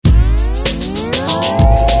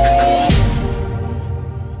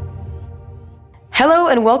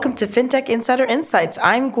and welcome to FinTech Insider Insights.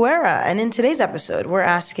 I'm Guerra, and in today's episode, we're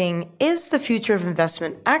asking, is the future of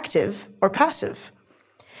investment active or passive?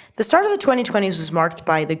 The start of the 2020s was marked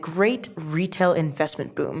by the great retail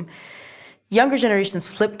investment boom. Younger generations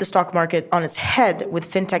flipped the stock market on its head,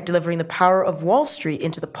 with FinTech delivering the power of Wall Street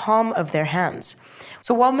into the palm of their hands.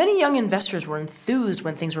 So while many young investors were enthused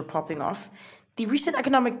when things were popping off, the recent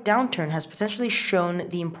economic downturn has potentially shown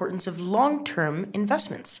the importance of long-term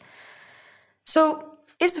investments. So,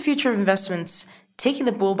 is the future of investments taking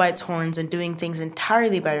the bull by its horns and doing things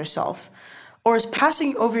entirely by yourself? Or is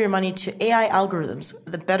passing over your money to AI algorithms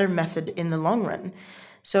the better method in the long run?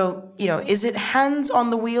 So, is it hands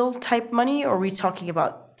on the wheel type money, or are we talking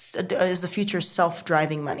about, is the future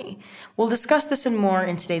self-driving money? We'll discuss this and more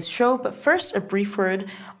in today's show, but first, a brief word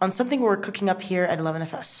on something we're cooking up here at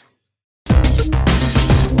 11FS.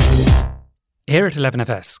 Here at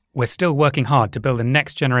 11FS, we're still working hard to build the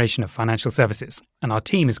next generation of financial services, and our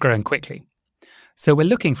team is growing quickly. So we're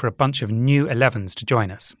looking for a bunch of new 11s to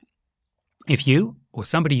join us. If you, or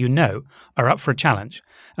somebody you know, are up for a challenge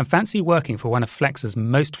and fancy working for one of Flex's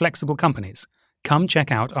most flexible companies, come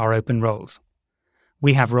check out our open roles.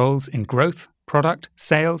 We have roles in growth, product,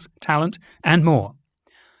 sales, talent, and more.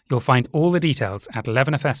 You'll find all the details at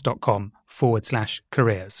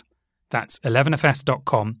 11fs.com/careers. That's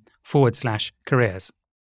 11fs.com/careers.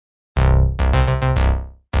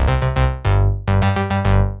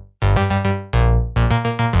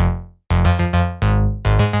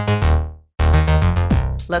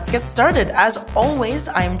 Let's get started. As always,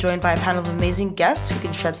 I am joined by a panel of amazing guests who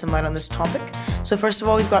can shed some light on this topic. So first of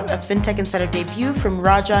all, we've got a FinTech Insider debut from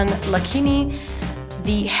Rajan Lakini,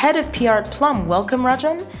 the head of PR at Plum. Welcome,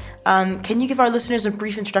 Rajan. Can you give our listeners a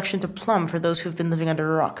brief introduction to Plum for those who've been living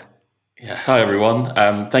under a rock? Yeah, hi everyone.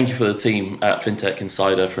 Thank you for the team at FinTech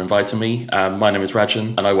Insider for inviting me. My name is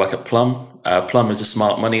Rajan and I work at Plum. Plum is a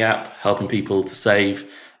smart money app helping people to save,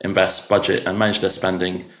 invest, budget and manage their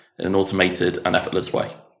spending in an automated and effortless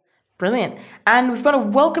way. Brilliant. And we've got a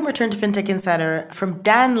welcome return to FinTech Insider from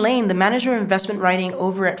Dan Lane, the manager of investment writing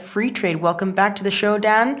over at Freetrade. Welcome back to the show,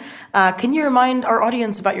 Dan. Can you remind our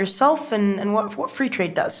audience about yourself and what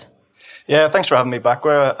Freetrade does? Yeah, thanks for having me back.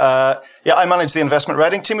 I manage the investment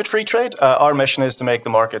writing team at Freetrade. Our mission is to make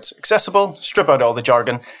the markets accessible, strip out all the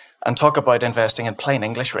jargon, and talk about investing in plain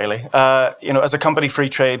English, really. As a company,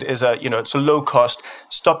 Freetrade is it's a low-cost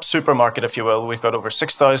stop supermarket, if you will. We've got over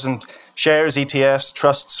 6,000 shares, ETFs,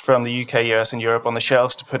 trusts from the UK, US, and Europe on the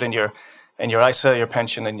shelves to put in your ISA, your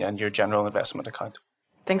pension, and your general investment account.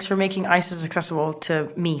 Thanks for making ISAs accessible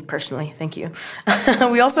to me personally. Thank you.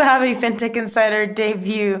 We also have a FinTech Insider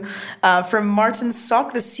debut from Martin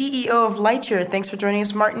Sock, the CEO of Lightyear. Thanks for joining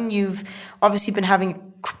us, Martin. You've obviously been having a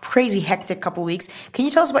crazy hectic couple weeks. Can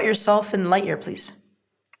you tell us about yourself and Lightyear, please?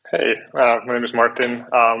 Hey, my name is Martin.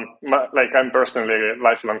 I'm personally a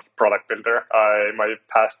lifelong product builder. My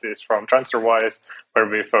past is from TransferWise, where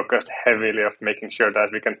we focused heavily on making sure that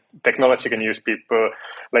technology can use people,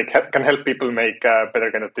 can help people make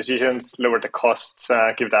better kind of decisions, lower the costs,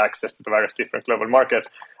 give the access to the various different global markets.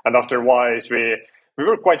 And after Wise, we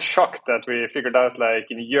were quite shocked that we figured out,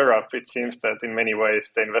 in Europe, it seems that in many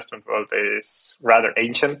ways the investment world is rather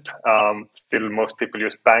ancient. Still, most people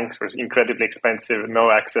use banks, which is incredibly expensive, no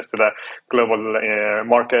access to the global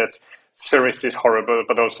markets. Service is horrible,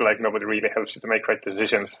 but also nobody really helps you to make right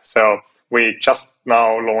decisions. So we just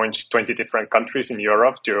now launched 20 different countries in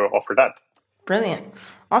Europe to offer that. Brilliant.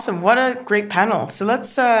 Awesome. What a great panel. So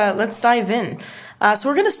let's dive in. So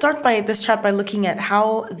we're going to start this chat by looking at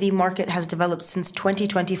how the market has developed since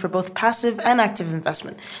 2020 for both passive and active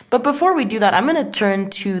investment. But before we do that, I'm going to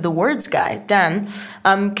turn to the words guy, Dan.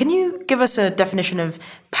 Can you give us a definition of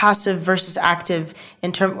passive versus active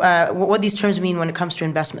in what these terms mean when it comes to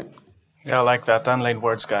investment? Yeah, I like that. Dan Lane,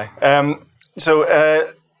 words guy.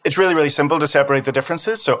 It's really, really simple to separate the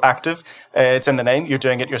differences. So active, it's in the name, you're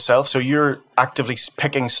doing it yourself. So you're actively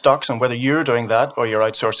picking stocks, and whether you're doing that or you're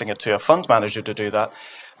outsourcing it to a fund manager to do that,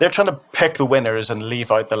 they're trying to pick the winners and leave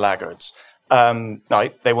out the laggards. Now,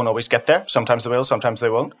 they won't always get there. Sometimes they will, sometimes they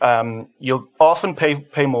won't. You'll often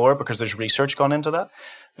pay more because there's research gone into that.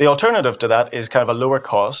 The alternative to that is kind of a lower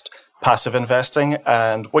cost, passive investing,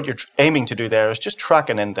 and what you're aiming to do there is just track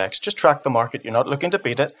an index, just track the market. You're not looking to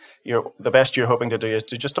beat it. The best you're hoping to do is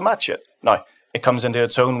to match it. Now, it comes into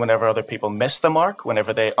its own whenever other people miss the mark,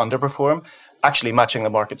 whenever they underperform. Actually, matching the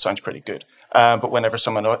market sounds pretty good. But whenever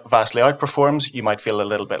someone vastly outperforms, you might feel a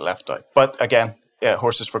little bit left out. But again,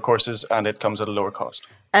 horses for courses, and it comes at a lower cost.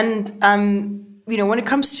 And when it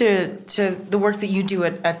comes to the work that you do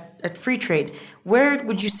at at Freetrade. Where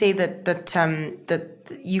would you say that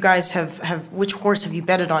you guys have which horse have you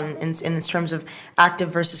betted on in terms of active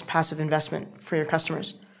versus passive investment for your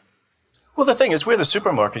customers? Well, the thing is, we're the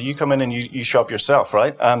supermarket. You come in and you shop yourself,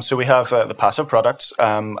 right? So we have the passive products,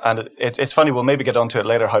 and it's funny. We'll maybe get onto it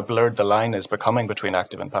later how blurred the line is becoming between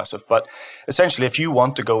active and passive. But essentially, if you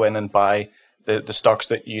want to go in and buy the stocks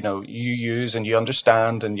that you use and you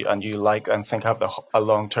understand and you like and think have a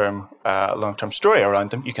long-term story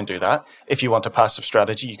around them, you can do that. If you want a passive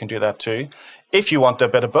strategy, you can do that too. If you want a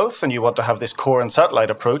bit of both and you want to have this core and satellite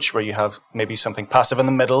approach where you have maybe something passive in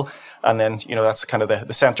the middle and then that's kind of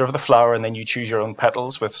the center of the flower, and then you choose your own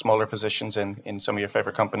petals with smaller positions in some of your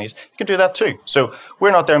favorite companies, you can do that too. So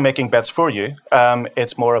we're not there making bets for you.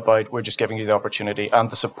 It's more about we're just giving you the opportunity and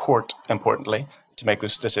the support, importantly, to make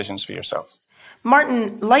those decisions for yourself.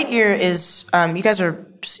 Martin, Lightyear is, you guys are,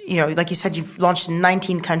 like you said, you've launched in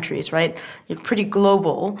 19 countries, right? You're pretty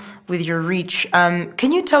global with your reach.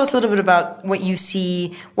 Can you tell us a little bit about what you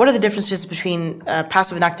see? What are the differences between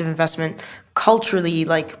passive and active investment culturally,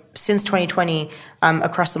 like since 2020,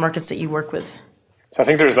 across the markets that you work with? So I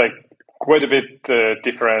think there's quite a bit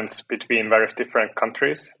difference between various different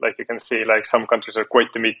countries. Like you can see, some countries are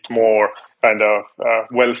quite a bit more kind of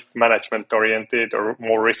wealth management oriented or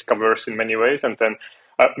more risk averse in many ways. And then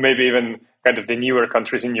maybe even kind of the newer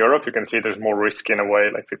countries in Europe, you can see there's more risk in a way,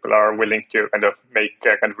 like people are willing to kind of make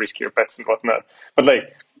kind of riskier bets and whatnot. But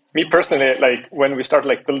me personally, when we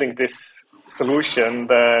started building this solution,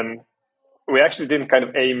 then we actually didn't kind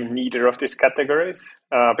of aim neither of these categories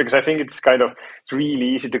because I think it's kind of really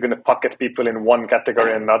easy to kind of pocket people in one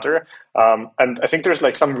category or another. And I think there's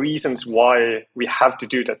some reasons why we have to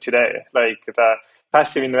do that today. The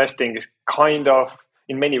passive investing is kind of,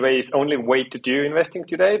 in many ways, only way to do investing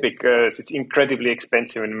today because it's incredibly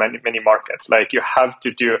expensive in many markets. You have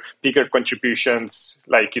to do bigger contributions.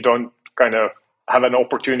 You don't kind of have an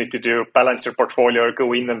opportunity to balance your portfolio or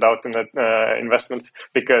go in and out in investments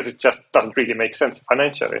because it just doesn't really make sense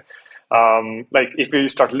financially. If you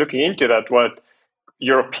start looking into that, what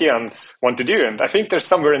Europeans want to do, and I think there's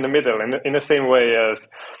somewhere in the middle, in the same way as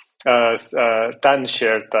Dan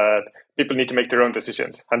shared that people need to make their own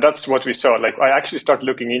decisions. And that's what we saw. I actually started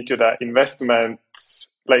looking into the investments,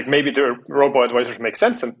 maybe the robo-advisors make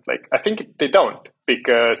sense, and I think they don't,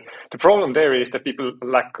 because the problem there is that people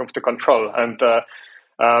lack of the control and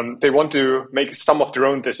they want to make some of their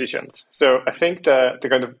own decisions. So I think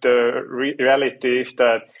the reality is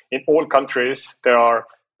that in all countries there are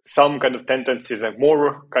some kind of tendencies,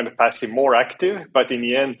 more kind of passive, more active, but in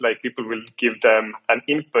the end, people will give them an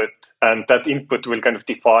input, and that input will kind of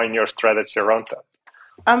define your strategy around that.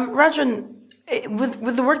 Rajan,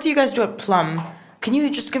 with the work that you guys do at Plum, can you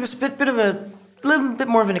just give us a little bit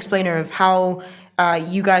more of an explainer of how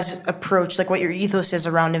you guys approach, what your ethos is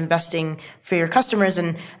around investing for your customers,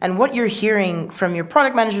 and what you're hearing from your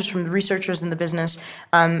product managers, from the researchers in the business?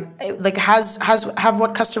 Have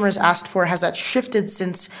what customers asked for, has that shifted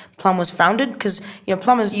since Plum was founded? Because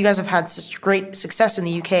Plum you guys have had such great success in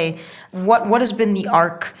the UK. What has been the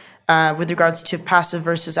arc with regards to passive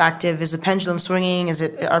versus active? Is the pendulum swinging?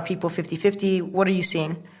 Are people 50-50? What are you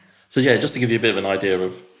seeing? So yeah, just to give you a bit of an idea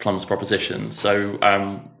of Plum's proposition. So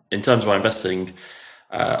in terms of our investing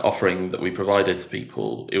offering that we provided to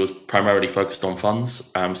people, it was primarily focused on funds.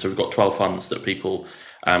 So we've got 12 funds that people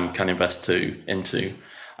can invest into.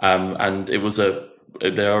 And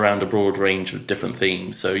they're around a broad range of different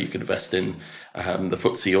themes. So you could invest in the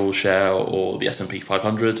FTSE All Share or the S&P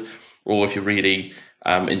 500, or if you're really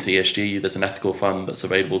into ESG, there's an ethical fund that's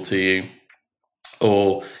available to you,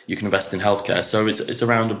 or you can invest in healthcare. So it's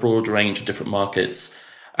around a broad range of different markets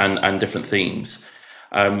and different themes.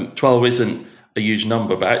 12 isn't a huge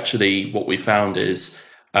number, but actually what we found is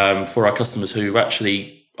for our customers who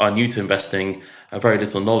actually are new to investing, have very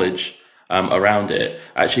little knowledge around it,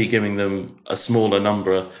 actually giving them a smaller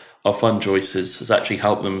number of fund choices has actually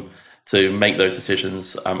helped them to make those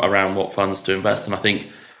decisions around what funds to invest. And I think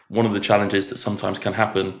one of the challenges that sometimes can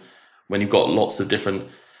happen when you've got lots of different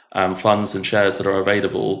funds and shares that are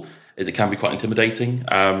available is it can be quite intimidating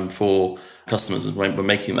for customers when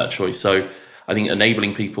making that choice. So I think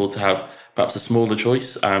enabling people to have perhaps a smaller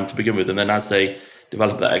choice to begin with, and then as they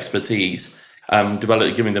develop that expertise,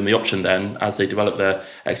 giving them the option then as they develop their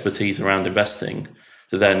expertise around investing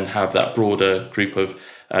to then have that broader group of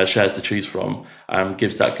shares to choose from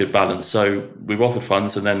gives that good balance. So we've offered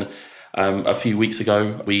funds, and then a few weeks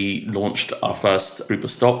ago, we launched our first group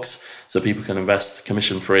of stocks, so people can invest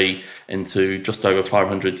commission-free into just over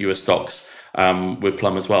 500 US stocks with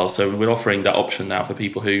Plum as well. So we're offering that option now for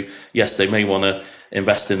people who, yes, they may want to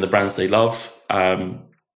invest in the brands they love,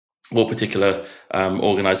 or particular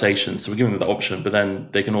organizations. So we're giving them the option, but then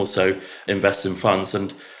they can also invest in funds.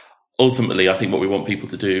 And ultimately, I think what we want people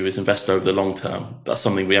to do is invest over the long term. That's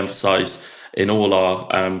something we emphasize in all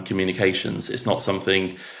our communications. It's not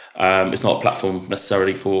something, it's not a platform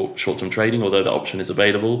necessarily for short-term trading, although that option is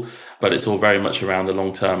available, but it's all very much around the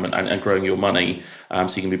long term and growing your money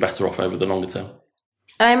so you can be better off over the longer term.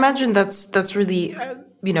 And I imagine that's really,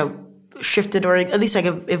 shifted, or at least like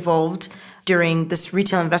evolved during this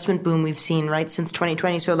retail investment boom we've seen, right, since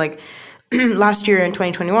 2020. So like last year in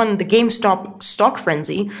 2021, the GameStop stock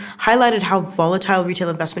frenzy highlighted how volatile retail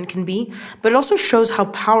investment can be, but it also shows how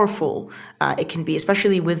powerful it can be,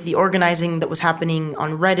 especially with the organizing that was happening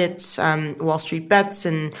on Reddit, Wall Street Bets,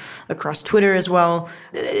 and across Twitter as well.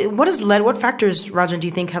 What factors, Rajan, do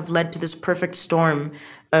you think have led to this perfect storm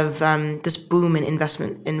of this boom in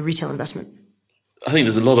investment, in retail investment? I think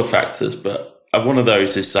there's a lot of factors, but one of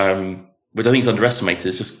those is, which I think is underestimated,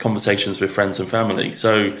 is just conversations with friends and family.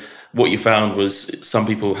 So what you found was some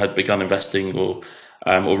people had begun investing or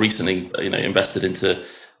recently, invested into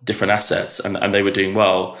different assets and they were doing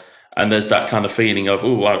well. And there's that kind of feeling of,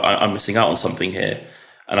 I'm missing out on something here.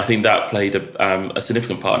 And I think that played a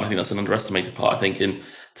significant part. And I think that's an underestimated part, I think, in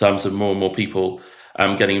terms of more and more people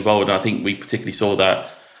getting involved. And I think we particularly saw that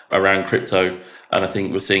around crypto. And I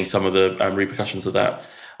think we're seeing some of the repercussions of that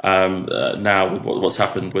now with what's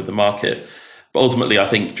happened with the market. But ultimately, I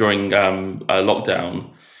think during lockdown,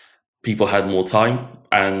 people had more time.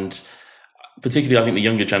 And particularly, I think the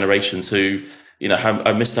younger generations who,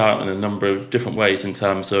 have missed out in a number of different ways in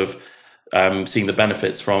terms of seeing the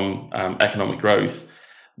benefits from economic growth.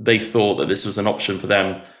 They thought that this was an option for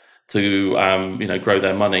them to, grow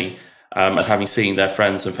their money. And having seen their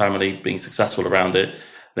friends and family being successful around it,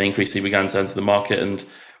 they increasingly began to enter the market. And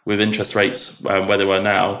with interest rates where they were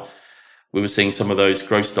now, we were seeing some of those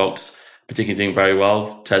growth stocks particularly doing very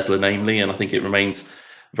well, Tesla namely, and I think it remains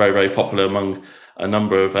very, very popular among a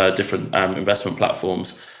number of different investment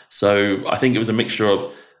platforms. So I think it was a mixture of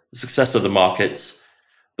the success of the markets,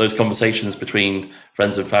 those conversations between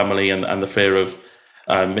friends and family and the fear of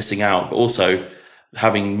missing out, but also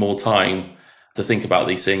having more time to think about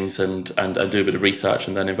these things and do a bit of research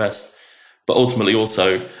and then invest. But ultimately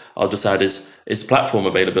also, I'll just add, is platform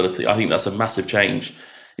availability. I think that's a massive change.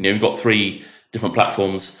 We've got 3 different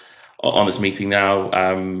platforms on this meeting now,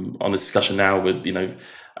 on this discussion now with,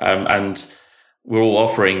 and we're all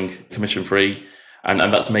offering commission free and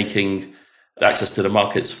that's making access to the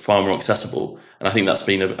markets far more accessible. And I think that's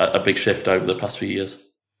been a big shift over the past few years.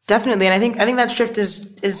 Definitely. And I think that shift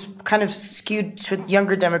is kind of skewed to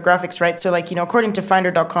younger demographics, right? So according to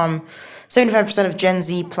Finder.com, 75% of Gen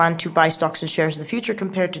Z plan to buy stocks and shares in the future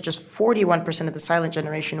compared to just 41% of the silent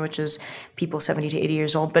generation, which is people 70 to 80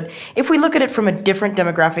 years old. But if we look at it from a different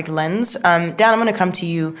demographic lens, Dan, I'm going to come to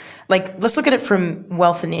you. Let's look at it from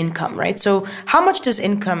wealth and income, right? So how much does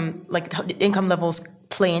income levels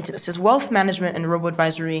play into this? Is wealth management and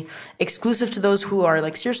robo-advisory exclusive to those who are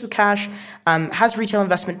serious with cash? Has retail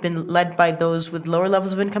investment been led by those with lower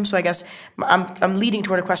levels of income? So I guess I'm leading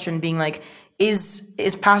toward a question being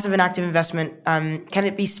is passive and active investment, can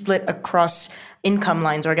it be split across income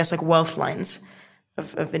lines, or I guess wealth lines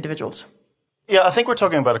of individuals? Yeah, I think we're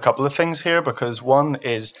talking about a couple of things here, because one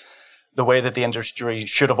is the way that the industry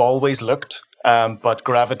should have always looked, but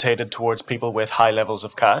gravitated towards people with high levels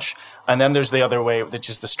of cash. And then there's the other way, which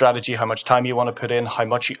is the strategy, how much time you want to put in, how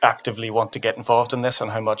much you actively want to get involved in this,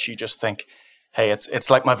 and how much you just think, hey, it's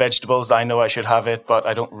like my vegetables, I know I should have it, but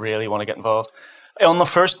I don't really want to get involved. On the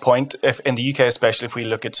first point, if in the UK especially, if we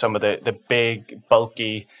look at some of the big,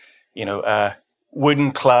 bulky,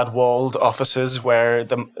 wooden-clad walled offices where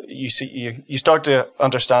you start to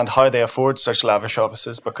understand how they afford such lavish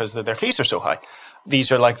offices because their fees are so high.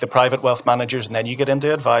 These are like the private wealth managers, and then you get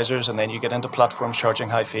into advisors, and then you get into platforms charging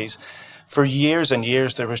high fees. For years and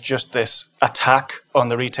years, there was just this attack on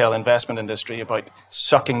the retail investment industry about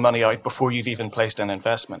sucking money out before you've even placed an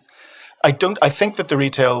investment. I think that the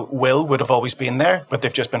retail will would have always been there, but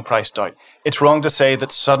they've just been priced out. It's wrong to say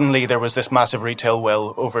that suddenly there was this massive retail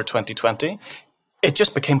will over 2020. It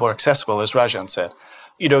just became more accessible, as Rajan said.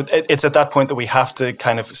 It's at that point that we have to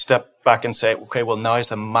kind of step back and say, okay, well, now is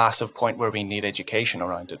the massive point where we need education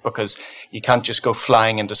around it, because you can't just go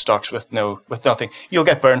flying into stocks with nothing. You'll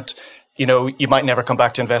get burnt. You might never come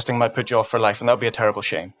back to investing, might put you off for life, and that would be a terrible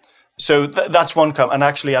shame. So that's one and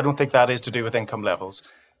actually, I don't think that is to do with income levels.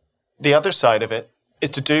 The other side of it is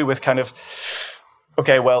to do with kind of,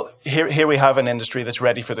 okay, well, here we have an industry that's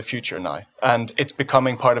ready for the future now, and it's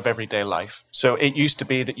becoming part of everyday life. So it used to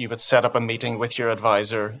be that you would set up a meeting with your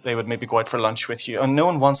advisor, they would maybe go out for lunch with you, and no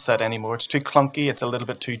one wants that anymore. It's too clunky, it's a little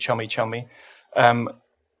bit too chummy.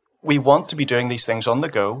 we want to be doing these things on the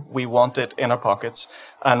go. We want it in our pockets,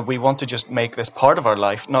 and we want to just make this part of our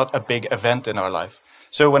life, not a big event in our life.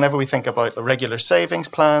 So whenever we think about regular savings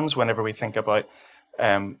plans, whenever we think about,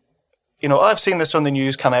 I've seen this on the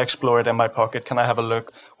news. Can I explore it in my pocket? Can I have a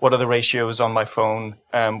look? What are the ratios on my phone?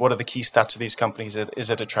 What are the key stats of these companies? Is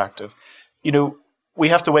it attractive? We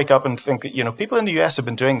have to wake up and think that, people in the US have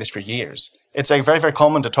been doing this for years. It's very, very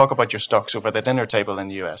common to talk about your stocks over the dinner table in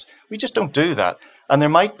the US. We just don't do that. And there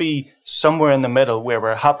might be somewhere in the middle where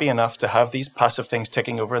we're happy enough to have these passive things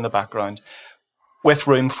ticking over in the background with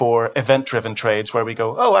room for event-driven trades where we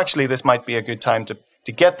go, oh, actually, this might be a good time to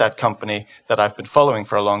get that company that I've been following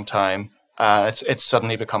for a long time. It's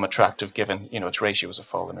suddenly become attractive given, its ratios have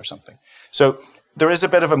fallen or something. So there is a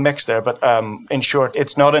bit of a mix there, but in short,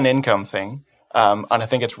 it's not an income thing. And I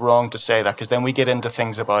think it's wrong to say that because then we get into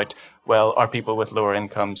things about, well, are people with lower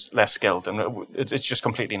incomes less skilled? And it's just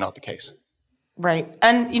completely not the case. Right.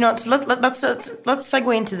 And, so let's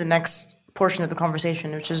segue into the next portion of the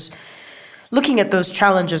conversation, which is looking at those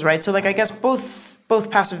challenges, right? So I guess both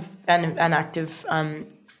passive and active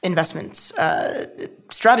investments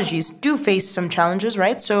strategies do face some challenges,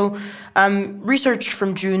 right? So research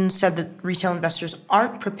from June said that retail investors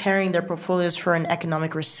aren't preparing their portfolios for an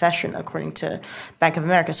economic recession, according to Bank of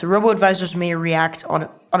America. So robo-advisors may react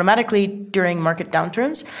automatically during market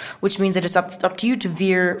downturns, which means that it's up to you to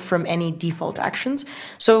veer from any default actions.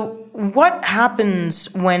 So what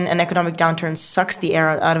happens when an economic downturn sucks the air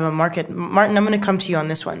out of a market? Martin, I'm going to come to you on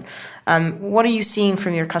this one. What are you seeing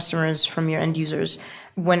from your customers, from your end users,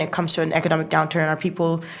 when it comes to an economic downturn? Are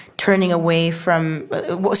people turning away from...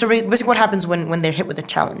 So basically what happens when they're hit with a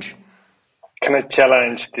challenge? Can I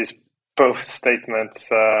challenge these both statements,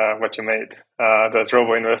 what you made, that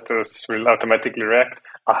robo-investors will automatically react?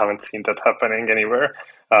 I haven't seen that happening anywhere.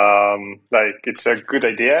 It's a good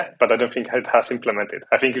idea, but I don't think it has implemented.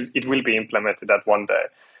 I think it will be implemented at one day.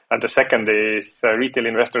 And the second is retail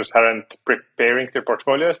investors aren't preparing their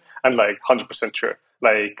portfolios, and 100% true.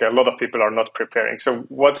 A lot of people are not preparing. So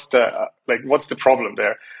what's the problem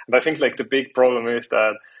there? And I think the big problem is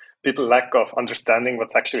that people lack of understanding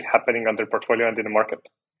what's actually happening on their portfolio and in the market.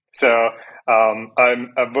 So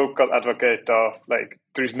I'm a vocal advocate of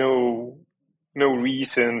there is no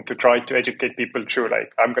reason to try to educate people through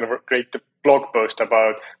I'm going to create a blog post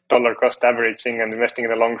about dollar cost averaging and investing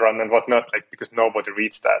in the long run and whatnot, because nobody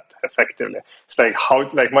reads that effectively. It's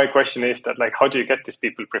my question is that how do you get these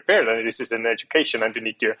people prepared? And this is an education, and you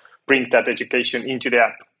need to bring that education into the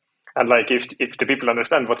app. And if the people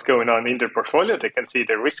understand what's going on in their portfolio, they can see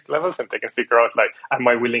their risk levels and they can figure out am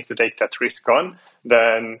I willing to take that risk on?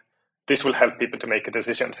 Then this will help people to make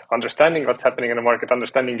decisions. Understanding what's happening in the market,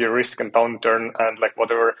 understanding your risk and downturn and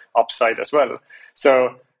whatever upside as well.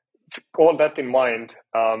 So all that in mind,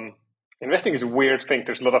 investing is a weird thing.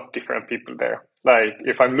 There's a lot of different people there.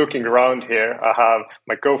 If I'm looking around here, I have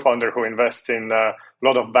my co-founder who invests in a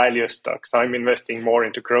lot of value stocks. I'm investing more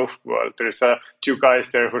into growth world. There's two guys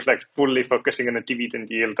there who's fully focusing on a dividend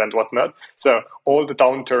yield and whatnot. So all the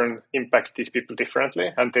downturn impacts these people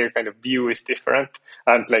differently, and their kind of view is different,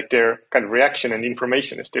 and their kind of reaction and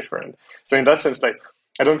information is different. So in that sense,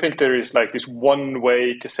 I don't think there is this one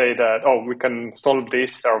way to say that, oh, we can solve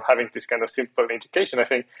this, or having this kind of simple indication. I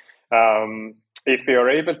think if we are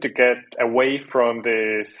able to get away from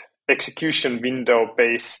this execution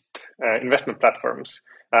window-based investment platforms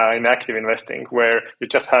in active investing, where you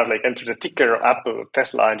just have enter the ticker of Apple,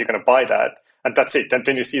 Tesla, and you're going to buy that, and that's it. And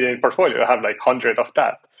then you see it in portfolio, you have 100 of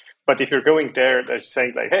that. But if you're going there, they're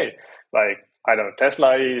saying hey, I don't know,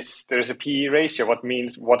 Tesla there's a PE ratio, what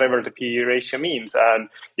means whatever the PE ratio means. And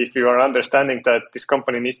if you are understanding that this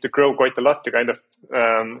company needs to grow quite a lot to kind of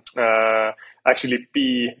actually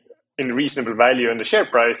be in reasonable value in the share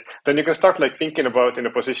price, then you can start thinking about in a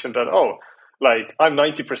position that, I'm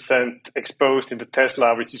 90% exposed into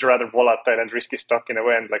Tesla, which is rather volatile and risky stock in a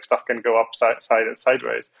way, and stuff can go upside and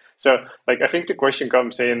sideways. So I think the question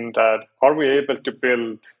comes in that, are we able to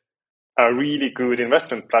build a really good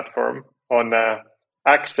investment platform on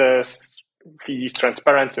access, fees,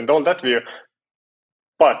 transparency, and all that view?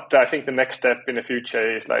 But I think the next step in the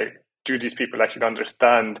future is do these people actually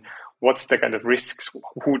understand what's the kind of risks,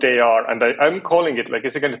 who they are? And I'm calling it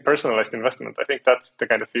it's a kind of personalized investment. I think that's the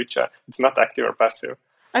kind of future. It's not active or passive.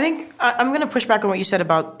 I think I'm going to push back on what you said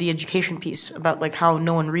about the education piece, about how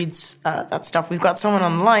no one reads that stuff. We've got someone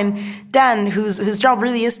on the line, Dan, whose job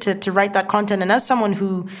really is to write that content. And as someone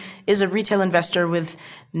who is a retail investor with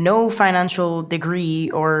no financial degree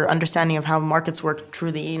or understanding of how markets work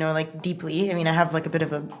truly, deeply. I mean, I have a bit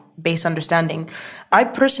of a base understanding.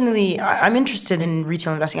 I'm interested in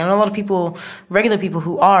retail investing. I know a lot of people, regular people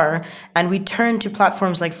who are, and we turn to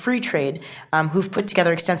platforms like Freetrade, who've put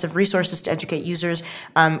together extensive resources to educate users.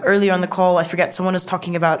 Earlier on the call, I forget, someone was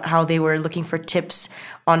talking about how they were looking for tips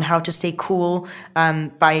on how to stay cool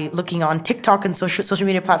by looking on TikTok and social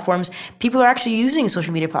media platforms. People are actually using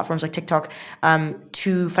social media platforms like TikTok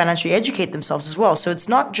to financially educate themselves as well. So it's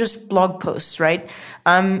not just blog posts, right?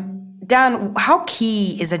 Dan, how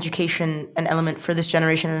key is education an element for this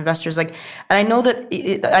generation of investors? And I know that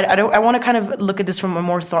I want to kind of look at this from a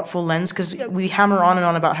more thoughtful lens, because we hammer on and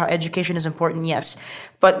on about how education is important, yes.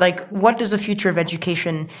 But what is the future of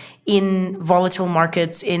education in volatile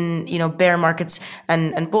markets, in bear markets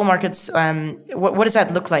and bull markets? What does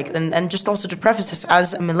that look like? And just also to preface this,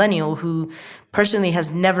 as a millennial who personally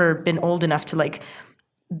has never been old enough to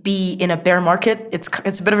be in a bear market, it's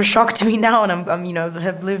a bit of a shock to me now, and I'm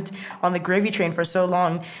have lived on the gravy train for so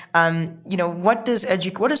long. What does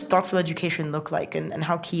thoughtful education look like, and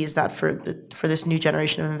how key is that for this new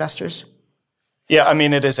generation of investors? Yeah, I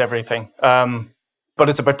mean, it is everything, but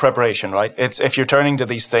it's about preparation, right? It's if you're turning to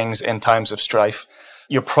these things in times of strife,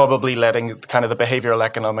 you're probably letting kind of the behavioral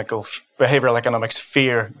economics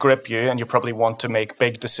fear grip you, and you probably want to make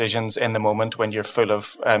big decisions in the moment when you're full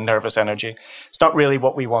of nervous energy. It's not really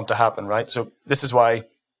what we want to happen, right? So this is why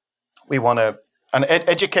we want to, and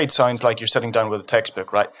educate sounds like you're sitting down with a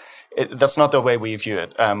textbook, right? That's not the way we view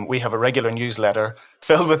it. We have a regular newsletter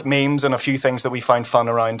filled with memes and a few things that we find fun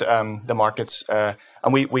around the markets, and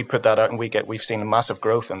we put that out, and we've seen a massive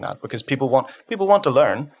growth in that because people want to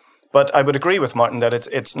learn. But I would agree with Martin that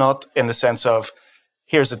it's not in the sense of,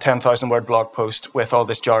 here's a 10,000 word blog post with all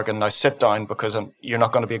this jargon, now sit down because you're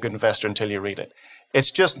not going to be a good investor until you read it.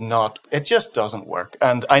 It just doesn't work.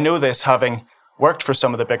 And I know this, having worked for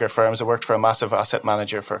some of the bigger firms. I worked for a massive asset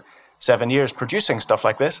manager for 7 years producing stuff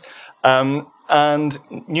like this, and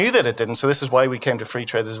knew that it didn't. So this is why we came to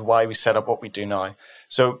Freetrade. This is why we set up what we do now.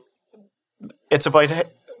 So it's about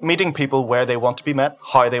meeting people where they want to be met,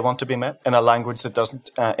 how they want to be met, in a language that doesn't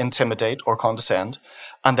intimidate or condescend,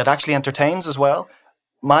 and that actually entertains as well.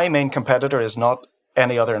 My main competitor is not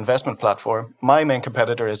any other investment platform. My main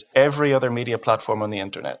competitor is every other media platform on the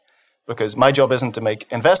internet, because my job isn't to make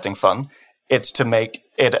investing fun. It's to make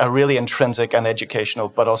it a really intrinsic and educational,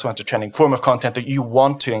 but also entertaining form of content that you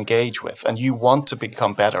want to engage with and you want to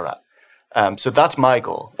become better at. So that's my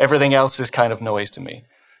goal. Everything else is kind of noise to me.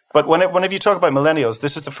 But whenever you talk about millennials,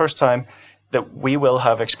 this is the first time that we will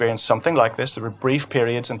have experienced something like this. There were brief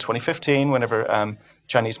periods in 2015 whenever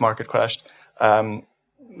Chinese market crashed.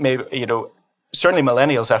 Maybe certainly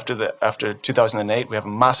millennials after 2008, we have a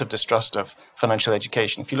massive distrust of financial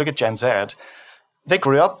education. If you look at Gen Z, they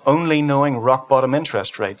grew up only knowing rock bottom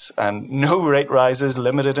interest rates and no rate rises,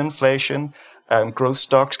 limited inflation, growth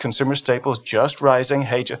stocks, consumer staples just rising.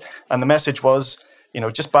 And the message was,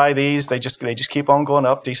 just buy these. They just keep on going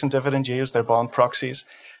up. Decent dividend yields. They're bond proxies.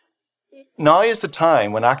 Now is the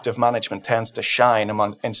time when active management tends to shine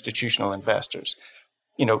among institutional investors.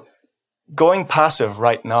 Going passive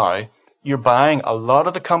right now, you're buying a lot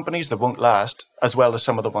of the companies that won't last, as well as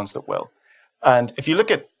some of the ones that will. And if you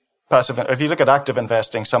look at active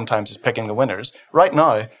investing, sometimes it's picking the winners. Right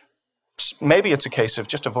now, maybe it's a case of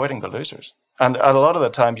just avoiding the losers. And a lot of the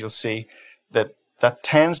time, you'll see that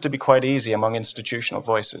tends to be quite easy among institutional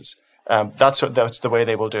voices. That's the way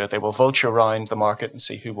they will do it. They will vulture around the market and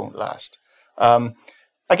see who won't last.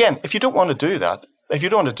 Again, if you don't want to do that,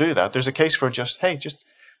 there's a case for just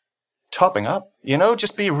topping up.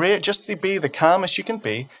 Just be the calmest you can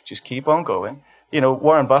be. Just keep on going.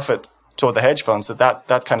 Warren Buffett told the hedge funds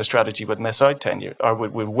that kind of strategy would miss out 10 years, or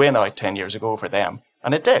would win out 10 years ago over them,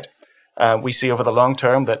 and it did. We see over the long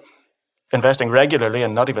term that investing regularly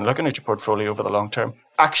and not even looking at your portfolio over the long term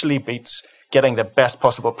actually beats getting the best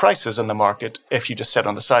possible prices in the market if you just sit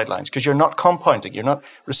on the sidelines, because you're not compounding. You're not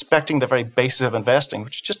respecting the very basis of investing,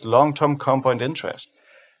 which is just long-term compound interest.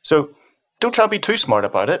 So don't try to be too smart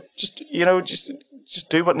about it. Just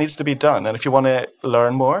do what needs to be done. And if you want to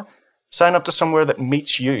learn more, sign up to somewhere that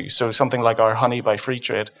meets you. So something like our Honey by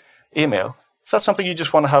Freetrade email. If that's something you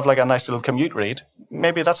just want to have like a nice little commute read,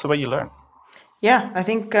 maybe that's the way you learn. Yeah, I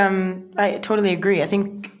think I totally agree. I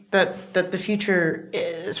think that the future,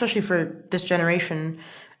 especially for this generation,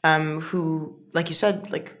 who, like you said,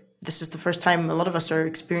 this is the first time a lot of us are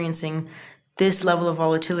experiencing this level of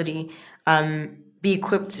volatility, be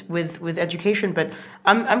equipped with education. But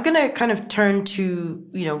I'm going to kind of turn to,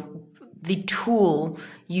 the tool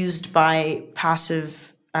used by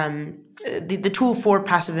passive, the tool for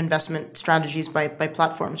passive investment strategies by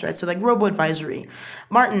platforms, right? So like robo-advisory.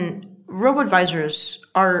 Martin, robo-advisors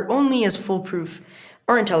are only as foolproof,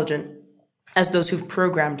 or intelligent as those who've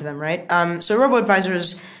programmed them, right? So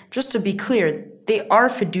robo-advisors, just to be clear, they are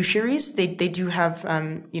fiduciaries. They do have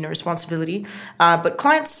responsibility, but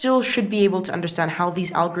clients still should be able to understand how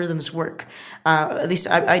these algorithms work. At least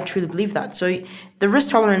I truly believe that. So the risk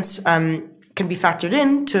tolerance can be factored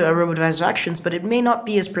into a robo-advisor actions, but it may not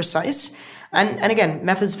be as precise. And again,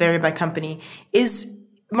 methods vary by company.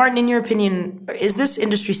 Martin, in your opinion, is this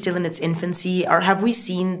industry still in its infancy, or have we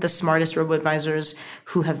seen the smartest robo-advisors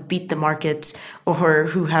who have beat the market, or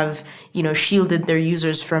who have, shielded their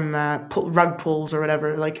users from rug pulls or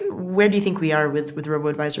whatever? Like, where do you think we are with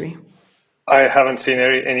robo-advisory? I haven't seen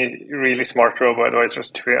any really smart robo-advisors,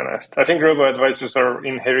 to be honest. I think robo-advisors are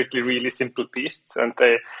inherently really simple beasts, and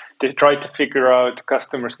they try to figure out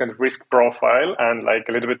customers' kind of risk profile and like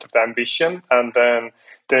a little bit of the ambition, and then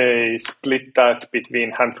they split that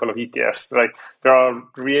between a handful of ETFs. Like, there are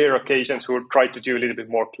rare occasions who try to do a little bit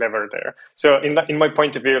more clever there. So in my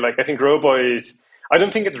point of view, like, I think I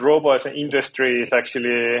don't think that robo as an industry is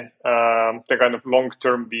actually the kind of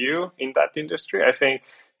long-term view in that industry. I think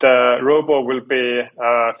the robo will be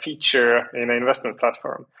a feature in an investment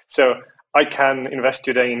platform. So I can invest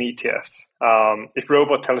today in ETFs. If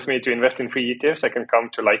robo tells me to invest in free ETFs, I can come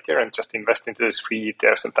to Liker and just invest into those free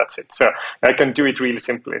ETFs, and that's it. So I can do it really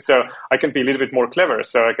simply. So I can be a little bit more clever.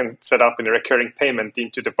 So I can set up a recurring payment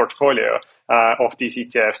into the portfolio of these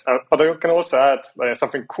ETFs. But I can also add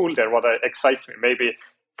something cool there, what excites me, maybe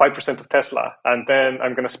 5% of Tesla, and then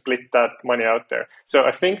I'm going to split that money out there. So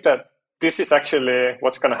I think that this is actually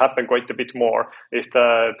what's going to happen quite a bit more, is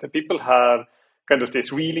that the people have kind of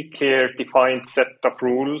this really clear defined set of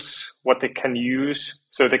rules, what they can use.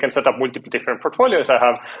 So they can set up multiple different portfolios. I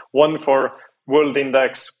have one for world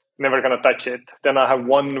index, never going to touch it. Then I have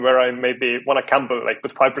one where I maybe want to gamble, like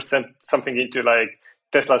put 5% something into like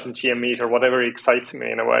Teslas and GMEs or whatever excites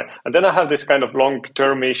me in a way. And then I have this kind of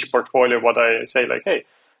long-term-ish portfolio, what I say like, hey,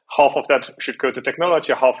 half of that should go to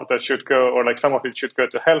technology, half of that should go, or like some of it should go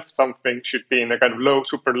to health, something should be in a kind of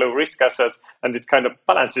super low risk assets, and it kind of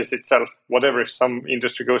balances itself. Whatever, if some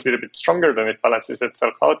industry goes a little bit stronger, then it balances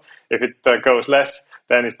itself out. If it goes less,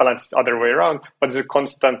 then it balances the other way around. But it's a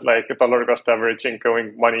constant like dollar cost averaging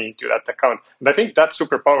going money into that account. And I think that's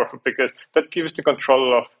super powerful because that gives the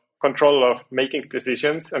control of making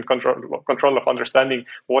decisions and control of understanding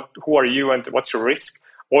who are you and what's your risk.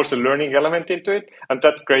 Also learning element into it, and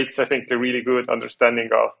that creates, I think, a really good understanding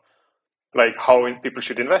of like how people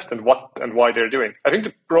should invest and what and why they're doing. I think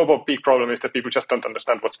the robo big problem is that people just don't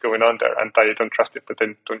understand what's going on there, and I don't trust it, but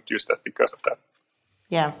they don't use that because of that.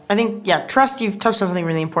 Yeah, I think trust. You've touched on something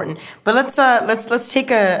really important, but let's take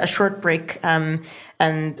a short break, and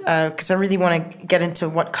because I really want to get into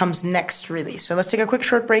what comes next, really. So let's take a quick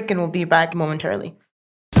short break, and we'll be back momentarily.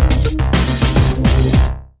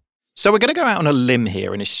 So we're going to go out on a limb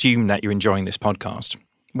here and assume that you're enjoying this podcast.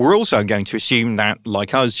 We're also going to assume that,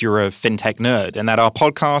 like us, you're a fintech nerd and that our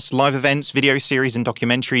podcasts, live events, video series and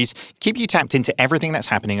documentaries keep you tapped into everything that's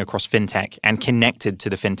happening across fintech and connected to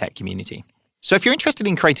the fintech community. So if you're interested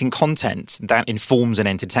in creating content that informs and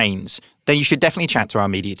entertains, then you should definitely chat to our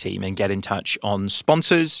media team and get in touch on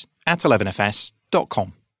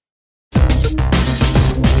sponsors@11fs.com.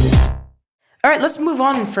 All right, let's move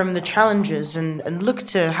on from the challenges and look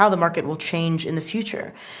to how the market will change in the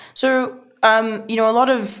future. So, a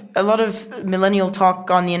lot of millennial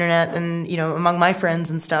talk on the internet and, among my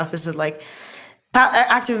friends and stuff is that like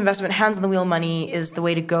active investment, hands on the wheel money is the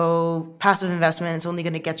way to go. Passive investment is only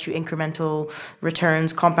going to get you incremental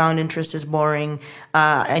returns. Compound interest is boring.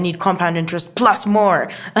 I need compound interest plus more.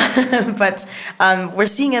 But we're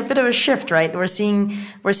seeing a bit of a shift, right? We're seeing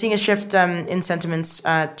a shift in sentiments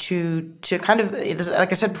to kind of,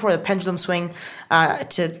 like I said before, the pendulum swing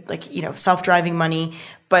to self-driving money.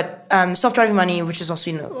 But self-driving money, which is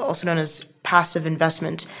also known as passive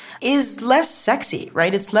investment, is less sexy,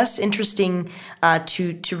 right? It's less interesting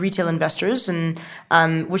to retail investors, and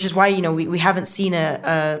which is why we haven't seen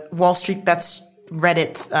a Wall Street Bets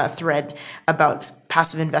Reddit thread about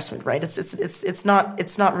passive investment, right? It's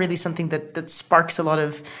not really something that sparks a lot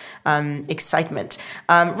of excitement.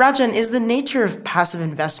 Rajan, is the nature of passive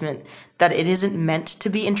investment that it isn't meant to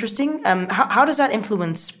be interesting? How does that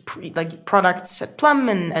influence products at Plum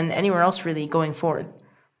and anywhere else really going forward?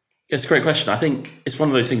 It's a great question. I think it's one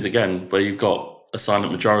of those things again where you've got a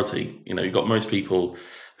silent majority. You've got most people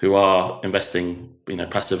who are investing,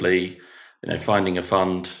 passively. Finding a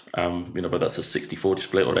fund, whether that's a 60-40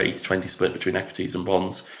 split or 80-20 split between equities and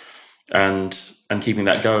bonds, and keeping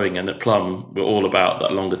that going. And at Plum, we're all about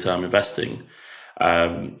that longer term investing.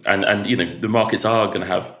 And the markets are going to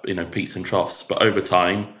have peaks and troughs, but over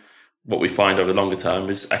time, what we find over the longer term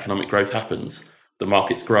is economic growth happens. the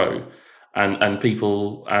markets grow. And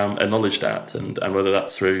people acknowledge that, and whether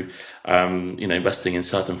that's through investing in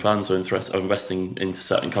certain funds or investing into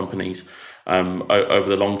certain companies over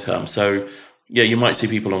the long term. So yeah, you might see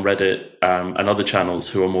people on Reddit and other channels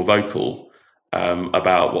who are more vocal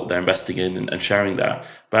about what they're investing in and sharing that.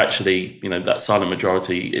 But actually, that silent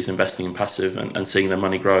majority is investing in passive and seeing their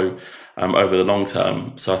money grow over the long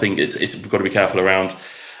term. So I think we've got to be careful around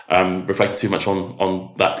reflecting too much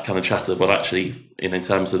on that kind of chatter. But actually, in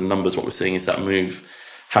terms of the numbers, what we're seeing is that move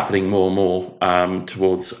happening more and more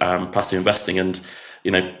towards passive investing. And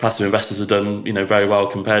passive investors have done very well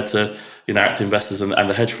compared to active investors and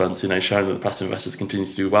the hedge funds. Showing that the passive investors continue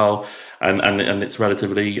to do well, and it's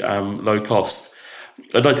relatively low cost.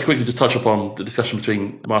 I'd like to quickly just touch upon the discussion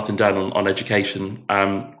between Martin and Dan on education.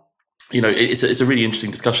 It's a really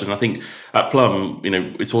interesting discussion. I think at Plum,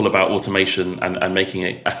 it's all about automation and making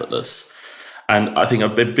it effortless. And I think a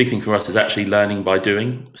big thing for us is actually learning by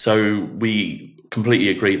doing. So we completely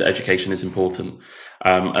agree that education is important,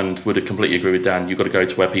 and would completely agree with Dan. You've got to go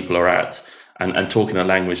to where people are at and talk in a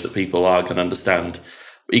language that people are going to understand.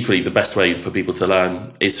 Equally, the best way for people to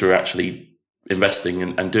learn is through actually investing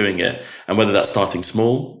and doing it. And whether that's starting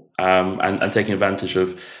small and taking advantage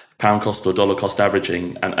of pound cost or dollar cost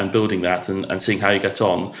averaging and building that and seeing how you get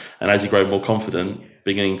on. And as you grow more confident,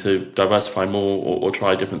 beginning to diversify more or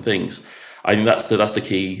try different things. I think that's the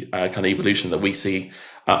key kind of evolution that we see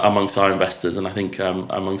amongst our investors, and I think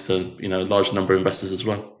amongst a large number of investors as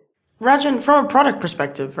well. Rajan, from a product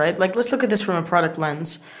perspective, right? Like, let's look at this from a product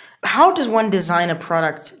lens. How does one design a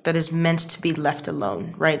product that is meant to be left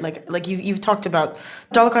alone, right? Like you've talked about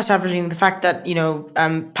dollar cost averaging, the fact that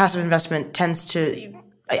passive investment tends to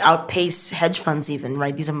outpace hedge funds even,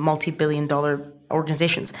 right? These are multi-billion-dollar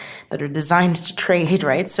organizations that are designed to trade,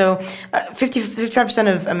 right? So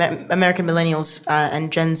 55% of American millennials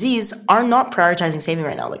and Gen Zs are not prioritizing saving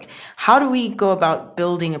right now. Like, how do we go about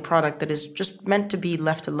building a product that is just meant to be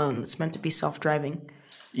left alone? It's meant to be self-driving.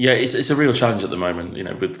 Yeah, it's a real challenge at the moment,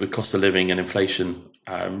 with cost of living and inflation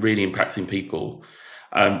really impacting people.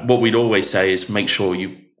 What we'd always say is make sure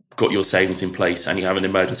you've got your savings in place and you have an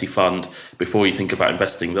emergency fund before you think about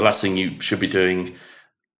investing. The last thing you should be doing,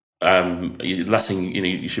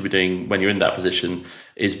 you should be doing when you're in that position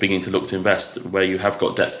is beginning to look to invest where you have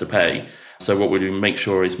got debts to pay. So what we do make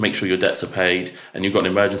sure your debts are paid and you've got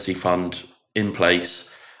an emergency fund in place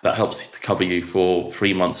that helps to cover you for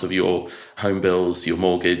 3 months of your home bills, your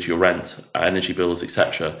mortgage, your rent, energy bills,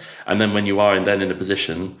 etc. And then when you are in a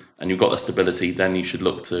position and you've got that stability, then you should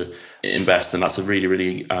look to invest. And that's a really,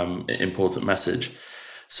 really important message.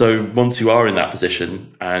 So once you are in that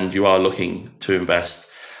position and you are looking to invest,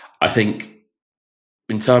 I think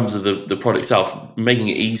in terms of the product itself, making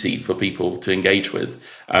it easy for people to engage with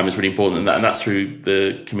is really important. And that's through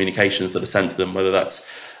the communications that are sent to them, whether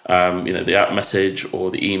that's the app message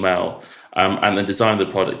or the email, and then design the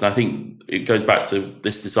product. And I think it goes back to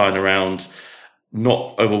this design around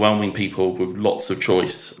not overwhelming people with lots of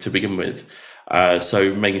choice to begin with.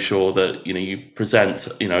 So making sure that you present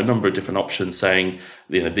a number of different options, saying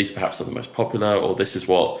these perhaps are the most popular, or this is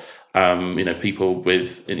what people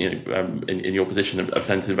with in your position have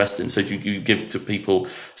tended to invest in. So you give to people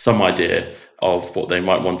some idea of what they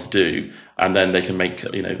might want to do, and then they can make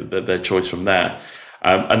their choice from there.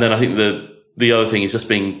 And then I think the other thing is just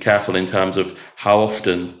being careful in terms of how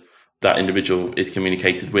often that individual is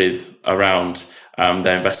communicated with around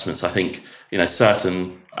their investments. I think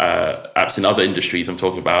certain apps in other industries I'm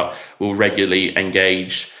talking about will regularly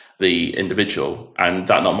engage the individual, and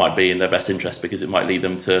that might be in their best interest because it might lead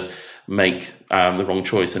them to make the wrong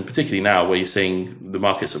choice. And particularly now where you're seeing the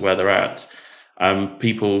markets at where they're at,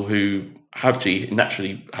 people who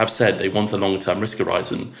naturally have said they want a longer term risk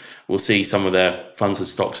horizon will see some of their funds and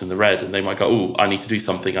stocks in the red, and they might go, oh, I need to do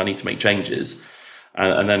something, I need to make changes.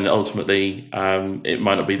 And then ultimately, it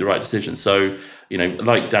might not be the right decision. So,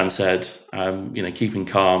 like Dan said, keeping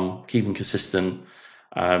calm, keeping consistent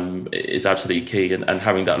is absolutely key, and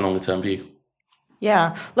having that longer term view.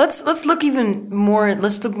 Yeah, let's look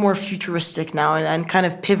more futuristic now and kind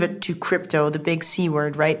of pivot to crypto, the big C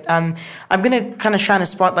word, right? I'm going to kind of shine a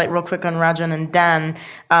spotlight real quick on Rajan and Dan.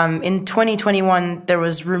 In 2021, there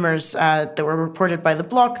was rumors that were reported by The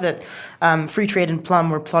Block that Freetrade and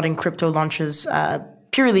Plum were plotting crypto launches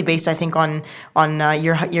purely based, I think, on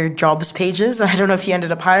your jobs pages. I don't know if you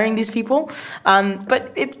ended up hiring these people,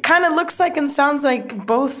 but it kind of looks like and sounds like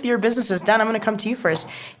both your businesses. Dan, I'm going to come to you first.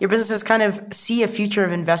 Your businesses kind of see a future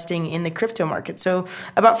of investing in the crypto market. So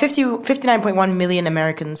about 59.1 million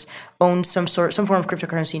Americans owned some form of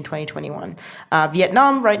cryptocurrency in 2021.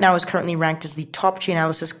 Vietnam right now is currently ranked as the top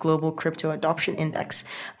Chainalysis Global Crypto Adoption Index,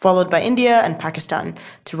 followed by India and Pakistan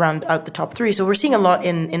to round out the top three. So we're seeing a lot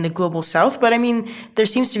in the global south, but I mean, there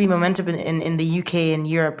seems to be momentum in the UK and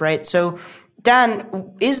Europe, right? So,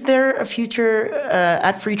 Dan, is there a future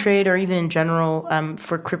at Freetrade or even in general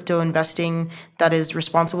for crypto investing that is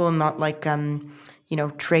responsible and not like, tradey,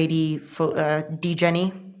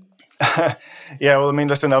 degenny? Yeah, well, I mean,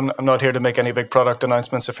 listen, I'm not here to make any big product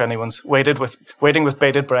announcements if anyone's waiting with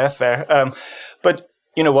bated breath there. But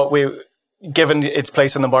you know what, given its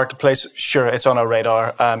place in the marketplace, sure, it's on our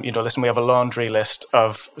radar. Listen, we have a laundry list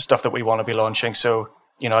of stuff that we want to be launching. So,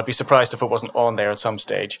 I'd be surprised if it wasn't on there at some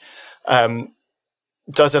stage.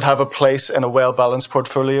 Does it have a place in a well-balanced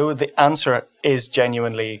portfolio? The answer is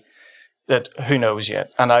genuinely that who knows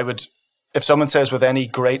yet. And if someone says with any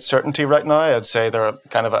great certainty right now, I'd say they're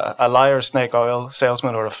kind of a liar, snake oil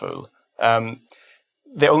salesman, or a fool.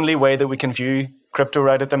 The only way that we can view crypto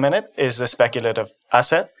right at the minute is the speculative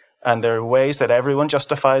asset. And there are ways that everyone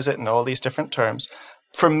justifies it in all these different terms.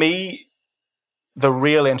 For me, the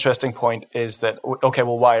real interesting point is that, okay,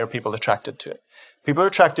 well, why are people attracted to it? People are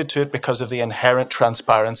attracted to it because of the inherent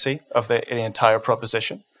transparency of the entire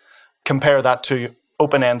proposition. Compare that to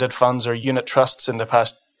open-ended funds or unit trusts in the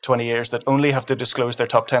past 20 years that only have to disclose their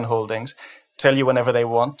top 10 holdings, tell you whenever they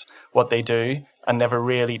want what they do, and never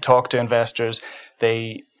really talk to investors.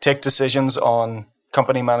 They take decisions on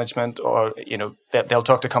company management, or they'll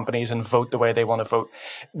talk to companies and vote the way they want to vote.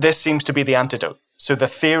 This seems to be the antidote. So the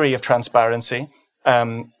theory of transparency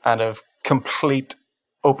and of complete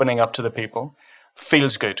opening up to the people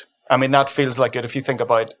feels good. I mean, that feels like it. If you think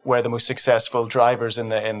about where the most successful drivers in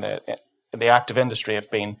the active industry have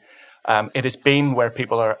been, it has been where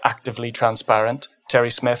people are actively transparent.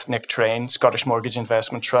 Terry Smith, Nick Train, Scottish Mortgage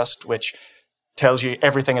Investment Trust, which tells you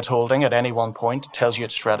everything it's holding at any one point, tells you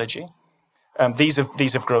its strategy. These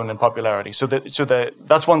have grown in popularity. So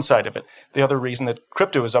that's one side of it. The other reason that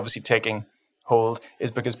crypto is obviously taking hold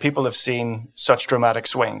is because people have seen such dramatic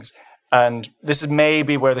swings. And this is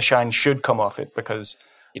maybe where the shine should come off it, because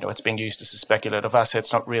it's being used as a speculative asset.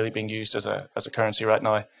 It's not really being used as a currency right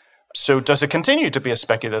now. So does it continue to be a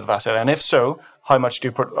speculative asset? And if so, how much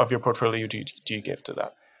of your portfolio do you give to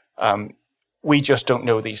that? We just don't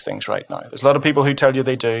know these things right now. There's a lot of people who tell you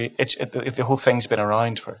they do. The whole thing's been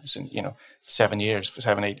around for 7,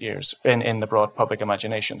 8 years in the broad public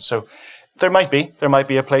imagination. So there might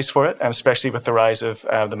be a place for it, especially with the rise of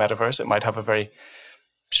the metaverse. It might have a very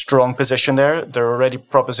strong position there. There are already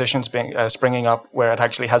propositions being springing up where it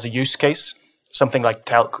actually has a use case. Something like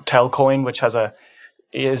Telcoin, which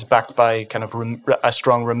is backed by kind of a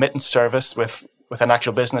strong remittance service with an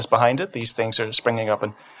actual business behind it. These things are springing up,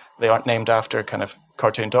 and they aren't named after kind of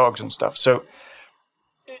cartoon dogs and stuff. So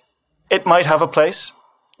it might have a place.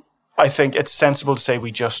 I think it's sensible to say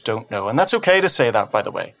we just don't know. And that's okay to say that, by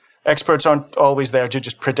the way. Experts aren't always there to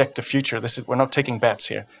just predict the future. We're not taking bets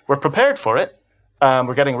here. We're prepared for it.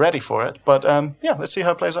 We're getting ready for it. But let's see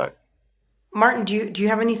how it plays out. Martin, do you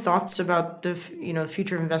have any thoughts about the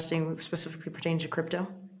future of investing specifically pertaining to crypto?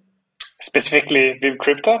 Specifically with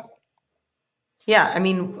crypto? Yeah, I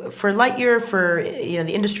mean, for Lightyear, for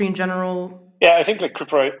the industry in general. Yeah, I think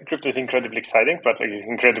crypto is incredibly exciting, but it's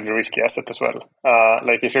incredibly risky asset as well.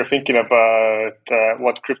 If you're thinking about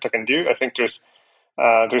what crypto can do, I think there's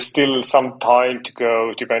still some time to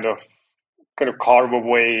go to kind of carve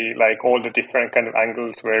away all the different kind of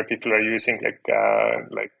angles where people are using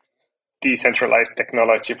decentralized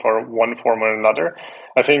technology for one form or another.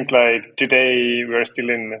 I think today we're still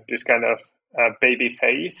in this kind of baby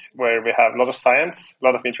phase where we have a lot of science, a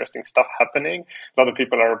lot of interesting stuff happening. A lot of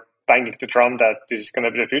people are banging the drum that this is going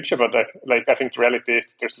to be the future, but I think the reality is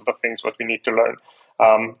that there's a lot of things what we need to learn.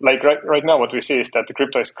 Right now, what we see is that the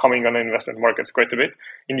crypto is coming on investment markets quite a bit.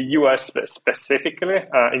 In the US specifically,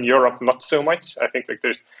 in Europe, not so much. I think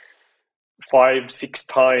there's 5-6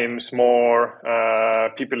 times more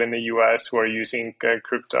people in the US who are using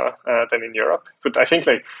crypto than in Europe. But I think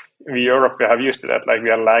in Europe we have used to that. We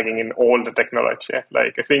are lagging in all the technology.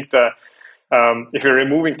 I think that if you're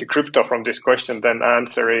removing the crypto from this question, then the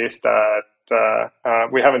answer is that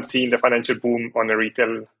we haven't seen the financial boom on the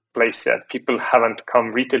retail place yet.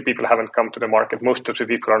 Retail people haven't come to the market. Most of the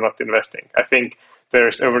people are not investing. I think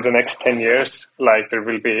there's over the next 10 years, like there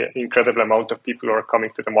will be an incredible amount of people who are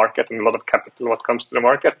coming to the market and a lot of capital what comes to the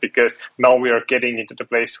market, because now we are getting into the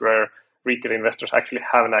place where retail investors actually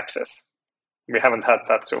have an access. We haven't had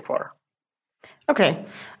that so far. Okay.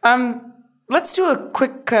 Let's do a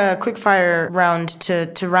quick fire round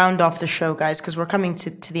to round off the show, guys, because we're coming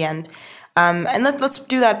to the end. And let's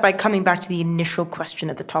do that by coming back to the initial question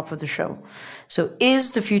at the top of the show. So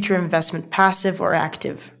is the future investment passive or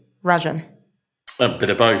active? Rajan? A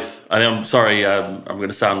bit of both. I'm sorry, I'm going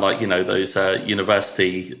to sound like, those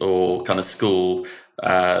university or kind of school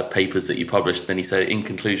papers that you published. Then you say, in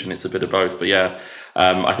conclusion, it's a bit of both. But yeah,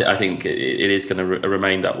 I think it is going to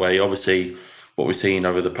remain that way. Obviously, what we've seen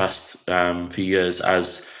over the past few years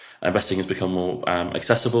as investing has become more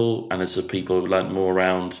accessible, and as people have learned more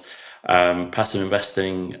around passive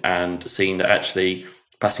investing and seeing that actually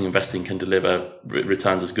passive investing can deliver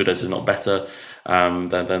returns as good as, if not better, than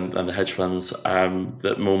the hedge funds,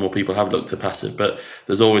 that more and more people have looked to passive. But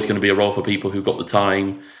there's always going to be a role for people who've got the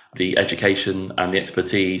time, the education and the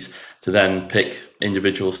expertise to then pick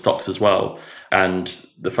individual stocks as well. And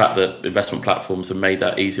the fact that investment platforms have made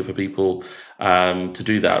that easier for people to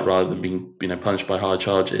do that rather than being punished by higher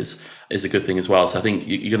charges is a good thing as well. So I think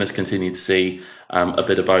you're going to continue to see a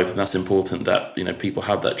bit of both, and that's important that people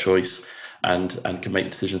have that choice and can make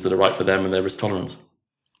decisions that are right for them and their risk tolerance.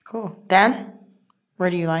 Cool. Dan, where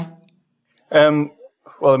do you lie?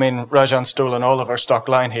 Well, Rajan's stolen all of our stock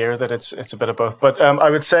line here, that it's a bit of both. But I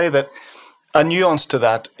would say that a nuance to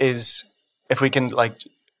that is, if we can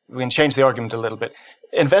change the argument a little bit.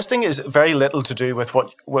 Investing is very little to do with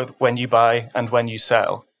when you buy and when you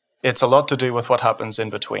sell. It's a lot to do with what happens in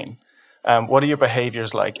between. What are your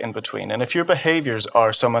behaviors like in between? And if your behaviors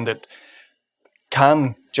are someone that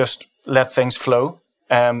can just let things flow,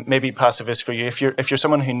 maybe passive is for you. If you're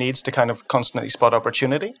someone who needs to kind of constantly spot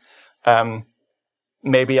opportunity,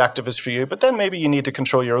 maybe active is for you. But then maybe you need to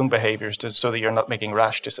control your own behaviors so that you're not making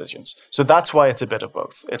rash decisions. So that's why it's a bit of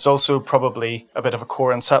both. It's also probably a bit of a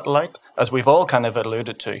core and satellite, as we've all kind of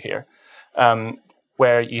alluded to here,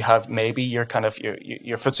 where you have maybe your kind of your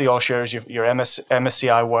FTSE All Shares, your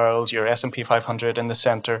MSCI World, your S&P 500 in the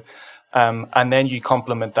center, and then you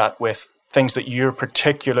complement that with things that you're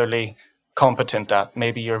particularly competent at.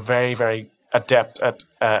 Maybe you're very, very adept at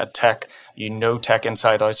tech. Tech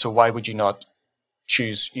inside out. So why would you not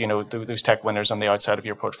choose, those tech winners on the outside of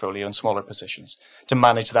your portfolio in smaller positions to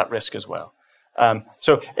manage that risk as well?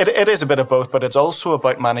 So it is a bit of both, but it's also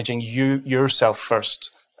about managing yourself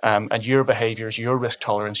first, and your behaviors, your risk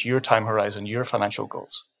tolerance, your time horizon, your financial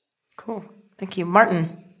goals. Cool. Thank you.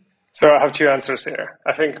 Martin? So I have two answers here.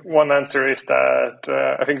 I think one answer is that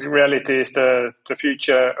I think the reality is the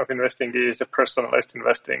future of investing is a personalized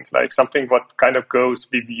investing, like something what kind of goes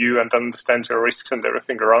with you and understands your risks and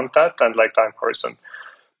everything around that, and like time horizon.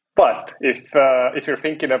 But if you're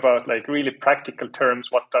thinking about like really practical terms,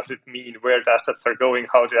 what does it mean, where the assets are going,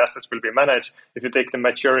 how the assets will be managed? If you take the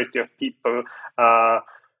majority of people,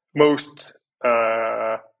 most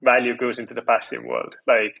value goes into the passive world.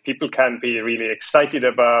 Like people can be really excited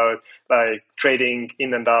about like trading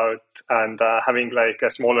in and out and having like a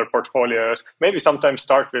smaller portfolios. Maybe sometimes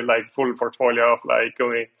start with like full portfolio of like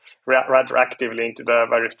going rather actively into the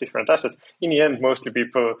various different assets. In the end, mostly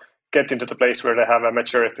people get into the place where they have a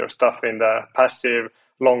majority of stuff in the passive,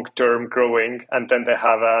 long-term growing, and then they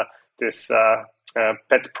have this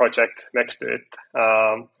pet project next to it,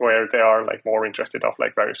 where they are like more interested of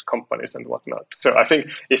like various companies and whatnot. So I think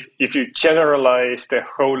if you generalize the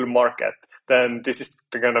whole market, then this is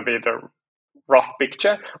going to be the rough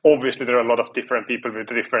picture. Obviously, there are a lot of different people with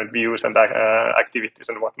different views and activities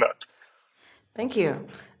and whatnot. Thank you.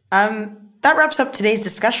 That wraps up today's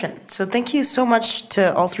discussion. So thank you so much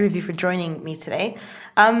to all three of you for joining me today.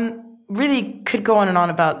 Really could go on and on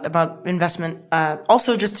about investment.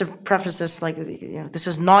 Also, just to preface this, this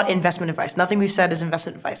is not investment advice. Nothing we've said is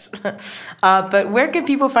investment advice. But where can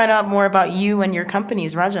people find out more about you and your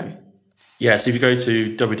companies, Rajan? Yeah, so if you go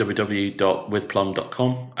to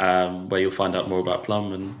www.withplum.com, where you'll find out more about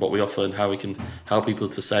Plum and what we offer and how we can help people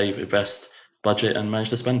to save, invest, budget, and manage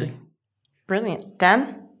their spending. Brilliant.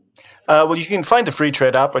 Dan? Well, you can find the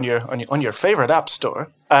Freetrade app on your favorite app store,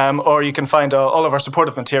 or you can find all of our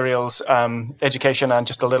supportive materials, education, and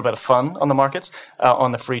just a little bit of fun on the markets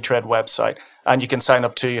on the Freetrade website. And you can sign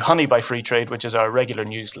up to Honey by Freetrade, which is our regular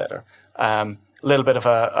newsletter. A little bit of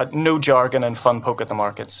a no jargon and fun poke at the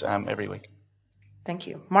markets every week. Thank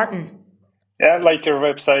you. Martin? Yeah, Lightyear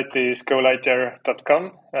website is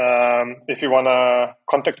golightyear.com. If you want to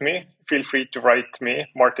contact me, feel free to write me,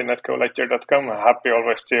 martin@golightyear.com. I'm happy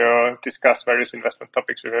always to discuss various investment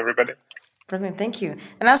topics with everybody. Brilliant, thank you.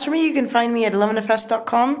 And as for me, you can find me at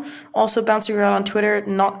 11fs.com, also bouncing around on Twitter,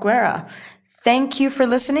 not Guerra. Thank you for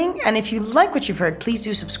listening, and if you like what you've heard, please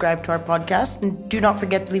do subscribe to our podcast, and do not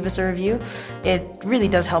forget to leave us a review. It really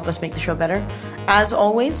does help us make the show better. As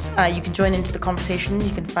always, you can join into the conversation.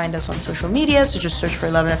 You can find us on social media, so just search for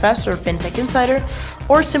 11FS or FinTech Insider,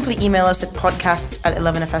 or simply email us at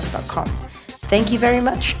podcasts@11fs.com. Thank you very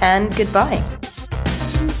much, and goodbye.